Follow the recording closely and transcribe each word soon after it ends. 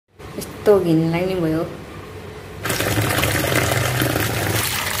यस्तो घिन लाग्ने भयो।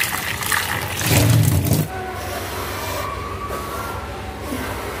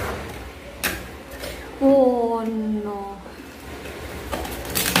 Oh no.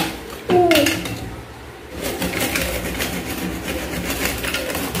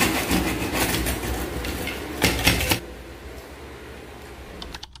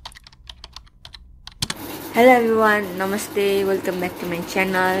 हेलो एभ्रिवान, नमस्ते, welcome back to my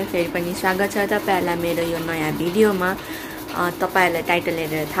channel. फेरि पनि स्वागत छ तपाईहरुलाई मेरो यो नयाँ भिडियोमा। तपाईहरुलाई टाइटल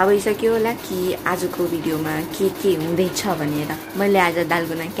हेरेर थाहा भइसक्यो होला कि आजको भिडियोमा के हुँदैछ भनेर। मैले आज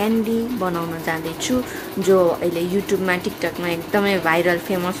दालगोना क्यान्डी बनाउन जाँदैछु, जो अहिले युट्युबमा टिकटकमा एकदमै भाइरल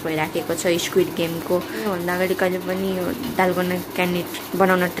फेमस भइराखेको छ स्क्विड गेमको। भन्दा अगाडि कहिले पनि यो दालगोना क्यान्डी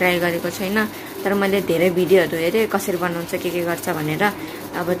बनाउन ट्राई गरेको छैन, तर मैले धेरै भिडियोहरू हेरेँ कसरी बनाउँछ के गर्छ भनेर।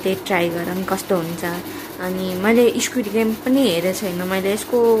 अब त्यही ट्राई गरौँ कस्तो हुन्छ। अनि मैले स्क्विड गेम पनि हेरेको छैन, मैले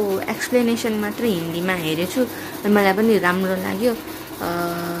यसको एक्सप्लेनेसन मात्र हिन्दीमा हेरेछु अनि मलाई पनि राम्रो लाग्यो।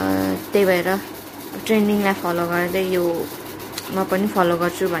 त्यही भएर ट्रेन्डिङलाई फलो गर्दै यो म पनि फलो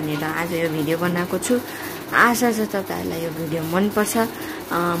गर्छु भनेर आज यो भिडियो बनाएको छु। आशा छ तपाईहरुलाई यो भिडियो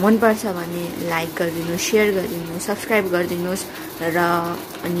मनपर्छ भने लाइक गरिदिनुहोस्, सेयर गरिदिनुहोस्, सब्सक्राइब गरिदिनुहोस् र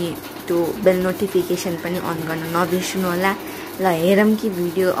अनि त्यो बेल नोटिफिकेसन पनि अन गर्न नबिर्सनु होला। ल हेरौँ कि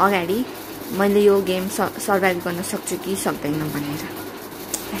भिडियो अगाडि मैले यो गेम सर्भाइभ गर्न सक्छु कि सक्दैन भनेर।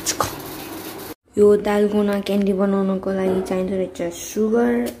 Let's go. यो दालगोना क्यान्डी बनाउनको लागि चाहिँदो रहेछ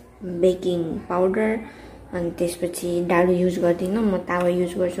सुगर, बेकिङ पाउडर, अनि त्यसपछि डाडु युज गर्दिनँ म, तावा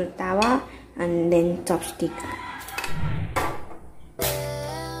युज गर्छु, तावा एन्ड देन चपस्टिक।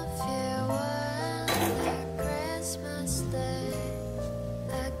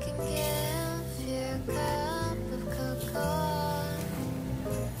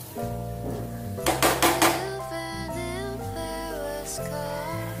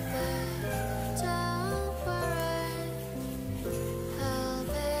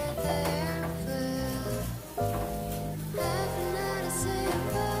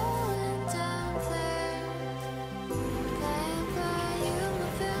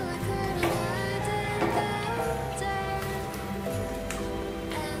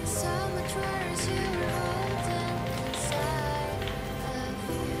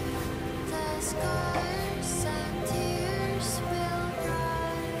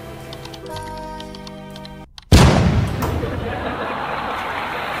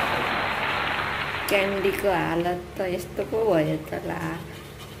 क्यान्डीको हालत त यस्तो पो भयो त, ला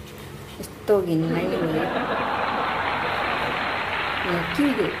यस्तो घिन लाग्ने भयो। के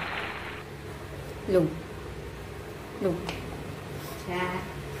यो लु लु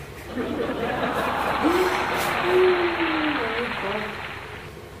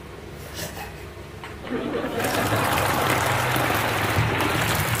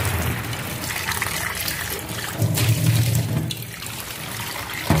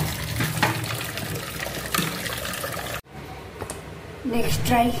Next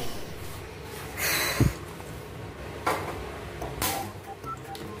try.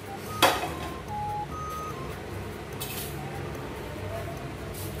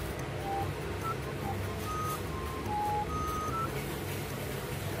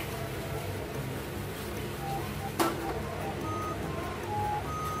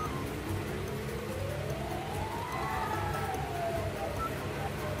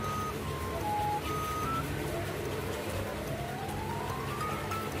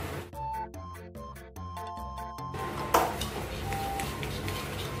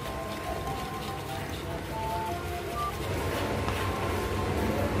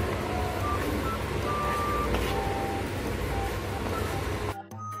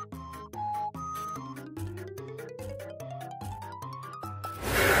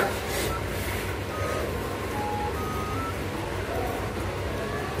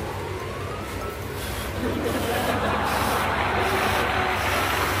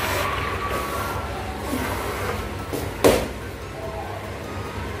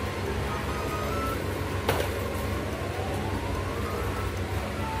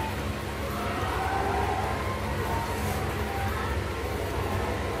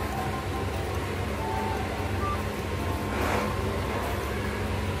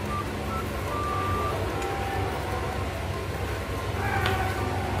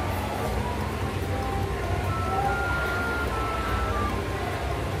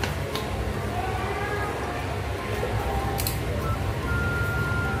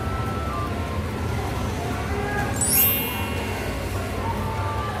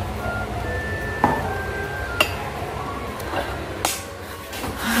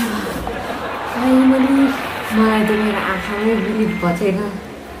 मलाई त मेरो आँखामै बिलिभ बचेन।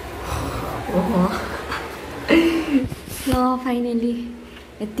 ओहो ल फाइनली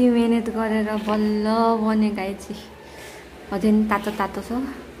यति मेहनत गरेर बल्ल बनेको आइछि अझै तातो तातो छ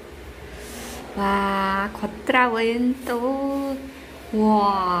वा खतरा भयो नि त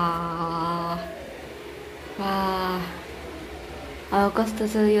वा वा अब कस्तो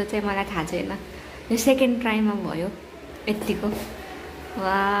छ यो चाहिँ मलाई थाहा छैन यो सेकेन्ड ट्राईमा भयो यतिको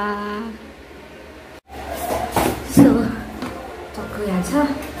वा सो चक्कु यहाँ छ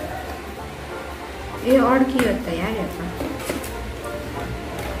ए अड्कियो त यार यो त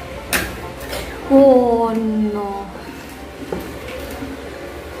Oh no.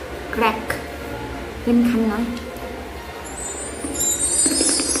 Crack. Bên khăn nói.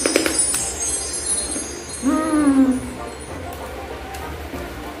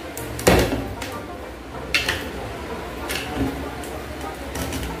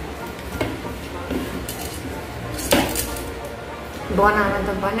 बनाउन त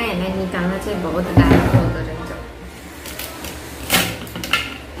बनाएन निकाल्न चाहिँ बहुत गाह्रो हुँदो रहेछ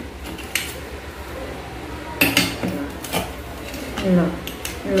ल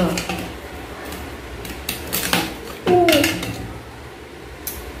ल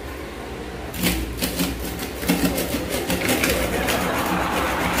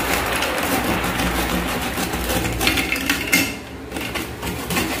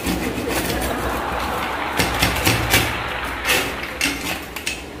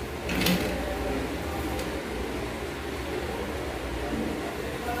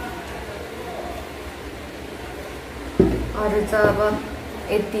अरू चाहिँ अब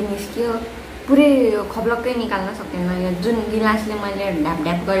यति निस्क्यो पुरै खब्लक्कै निकाल्न सकेन यो जुन गिलासले मैले ढ्याप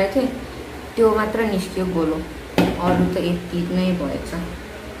ढ्याप गरेको थिएँ त्यो मात्र निस्क्यो गोलो अरू त यति नै भएछ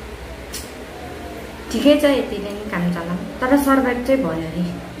ठिकै छ यतिले नि काम चलाउँ तर सर्भाइभ चाहिँ भयो अरे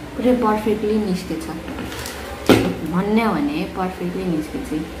पुरै पर्फेक्टली निस्केछ भन्ने हो भने पर्फेक्टली निस्केछ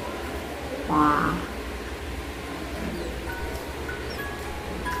वा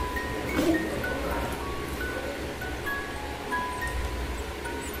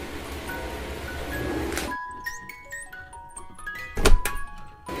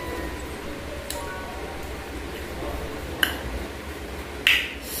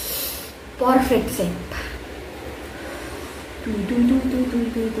Perfect shape.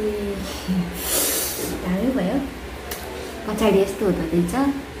 दामी भयो पछाडि यस्तो हुँदो रहेछ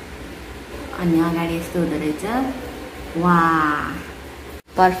अनि अगाडि यस्तो हुँदो रहेछ वा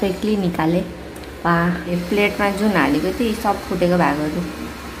पर्फेक्टली निकाले वा यो प्लेटमा जुन हालेको थिएँ सब फुटेको भागहरू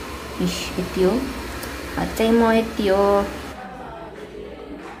इस यति हो चाहिँ म यति हो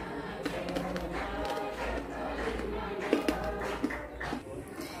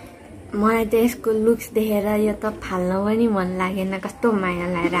मलाई त यसको लुक्स देखेर यो त फाल्न पनि मन लागेन कस्तो माया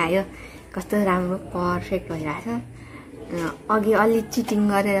लागेर आयो कस्तो राम्रो पर्फेक्ट भइरहेछ अघि अलि चिटिङ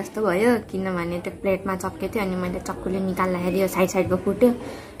गरे जस्तो भयो किनभने त्यो प्लेटमा चप्के थियो अनि मैले चक्कुले निकाल्दाखेरि यो साइड साइडको फुट्यो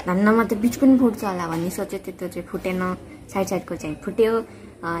धन्नमा त बिच पनि फुट्छ होला भन्ने सोचे त्यो चाहिँ फुटेन साइड साइडको चाहिँ फुट्यो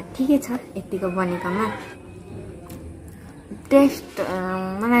ठिकै छ यतिको बनेकोमा टेस्ट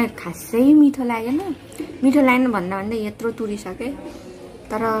मलाई खासै मिठो लागेन भन्दा भन्दै यत्रो तुरिसकेँ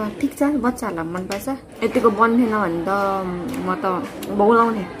तर ठिक छ बच्चाहरूलाई मनपर्छ यतिको बन्थेन भने त म त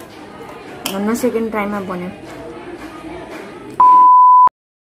बौलाउँथेँ भन्न सेकेन्ड ट्राईमा बन्यो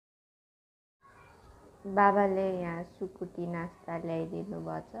बाबाले यहाँ सुकुटी नास्ता ल्याइदिनु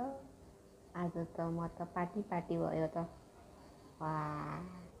भएछ आज त म त पार्टी पार्टी भयो त वा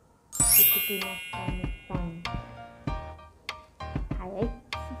सुकुटी नास्ता मुक्बाङ खाए है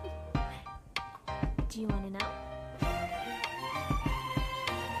Do you want to know?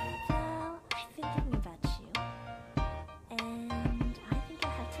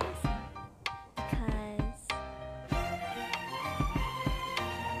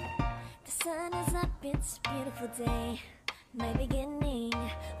 It's a beautiful day. My beginning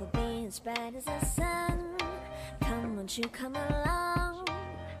will be as bright as the sun. Come, won't you come along?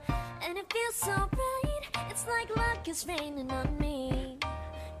 And it feels so bright. It's like luck is raining on me.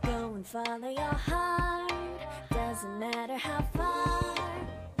 Go and follow your heart. Doesn't matter how far.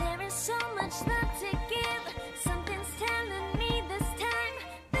 There is so much love to give. Something's telling me this time.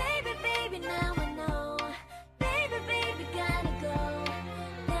 Baby, baby, now I know. Baby, baby, gotta go.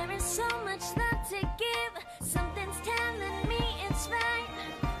 There is so much love to give. Something's telling me it's right.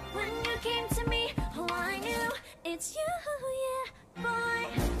 When you came to me, oh, I knew it's you, yeah, boy.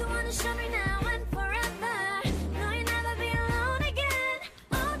 The one to show me now and forever. No, you'll never be alone again.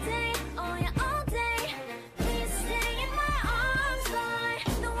 All day, oh yeah, all day. Please stay in my arms, boy.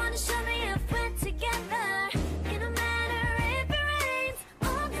 The one to show me if we're together.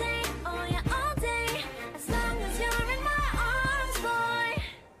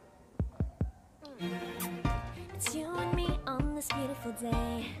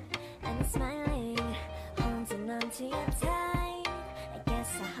 smiling, holding on to you tight. I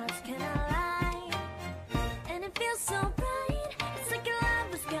guess our hearts cannot lie, and it feels so right. It's like your love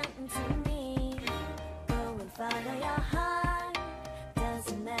was gotten to me. Go and follow your heart,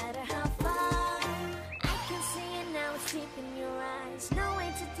 doesn't matter how far. I can see it now, it's deep in your eyes. No way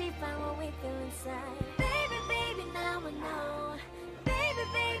to define what we feel inside. Baby, baby, now I know. Baby,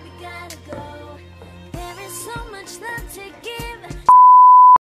 baby, gotta go. There is so much love to give.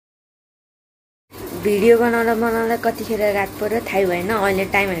 Video बनाउँदा कतिखेर रात पर्यो थाहै भएन। अहिले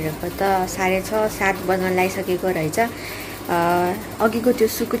time हेरेको त 6:30 7 बज्न लागिसकेको रहेछ। अघिको त्यो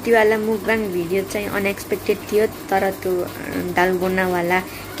सुकुटीवाला मुकबाङ भिडियो चाहिँ अनएक्सपेक्टेड थियो, तर त्यो डालगोनावाला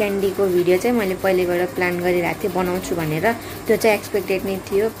क्यान्डीको भिडियो चाहिँ मैले पहिलेबाट प्लान गरिरहेको थिएँ बनाउँछु भनेर। त्यो चाहिँ एक्सपेक्टेड नै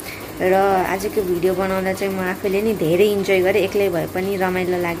थियो र आजको भिडियो बनाउँदा चाहिँ म आफैले नि धेरै इन्जोय गरेँ। एक्लै भए पनि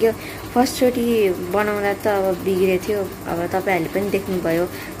रमाइलो लाग्यो। फर्स्टचोटि बनाउँदा त अब बिग्रेथ्यो, अब तपाईँहरूले पनि देख्नुभयो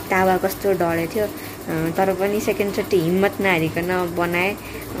तावा कस्तो डढे थियो, तर पनि सेकेन्डचोटि हिम्मत नहारिकन बनाएँ।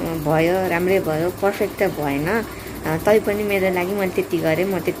 भयो, राम्रै भयो, पर्फेक्ट त भएन तैपनि मेरो लागि मैले त्यति गरेँ,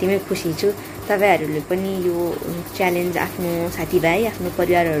 म त्यतिमै खुसी छु। तपाईँहरूले पनि यो च्यालेन्ज आफ्नो साथीभाइ आफ्नो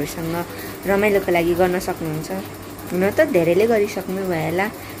परिवारहरूसँग रमाइलोको लागि गर्न सक्नुहुन्छ। हुन त धेरैले गरिसक्नु भयो होला,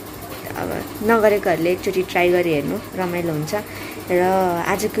 अब नगरेकोहरूले एकचोटि ट्राई गरी हेर्नु, रमाइलो हुन्छ। र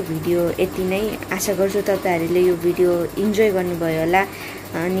आजको भिडियो यति नै। आशा गर्छु तपाईँहरूले यो भिडियो इन्जोय गर्नुभयो होला।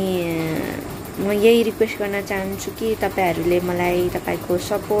 अनि म यही रिक्वेस्ट गर्न चाहन्छु कि तपाईँहरूले मलाई तपाईँको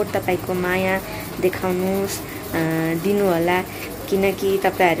सपोर्ट, तपाईँको माया देखाउनुहोस्, दिनु होला, किनकि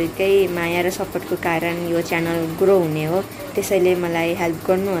तपाईँहरूकै माया र सपोर्टको कारण यो च्यानल ग्रो हुने हो। त्यसैले मलाई हेल्प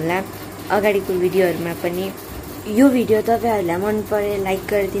गर्नु होला अगाडिको भिडियोहरुमा पनि। यो भिडियो तपाईहरुलाई मन परे लाइक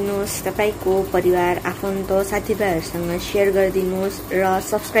गरिदिनुहोस्, तपाईको परिवार, आफन्त, साथीभाइहरुसँग शेयर गरिदिनुहोस् र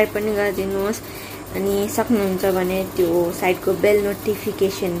सब्स्क्राइब पनि गरिदिनुहोस्। अनि सक्नुहुन्छ भने त्यो साइडको बेल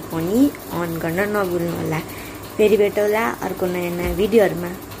नोटिफिकेसन पनि अन गर्न नभुल्नु होला। फेरि भेटौँला अर्को नयाँ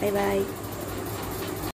भिडियोहरुमा। Bye bye.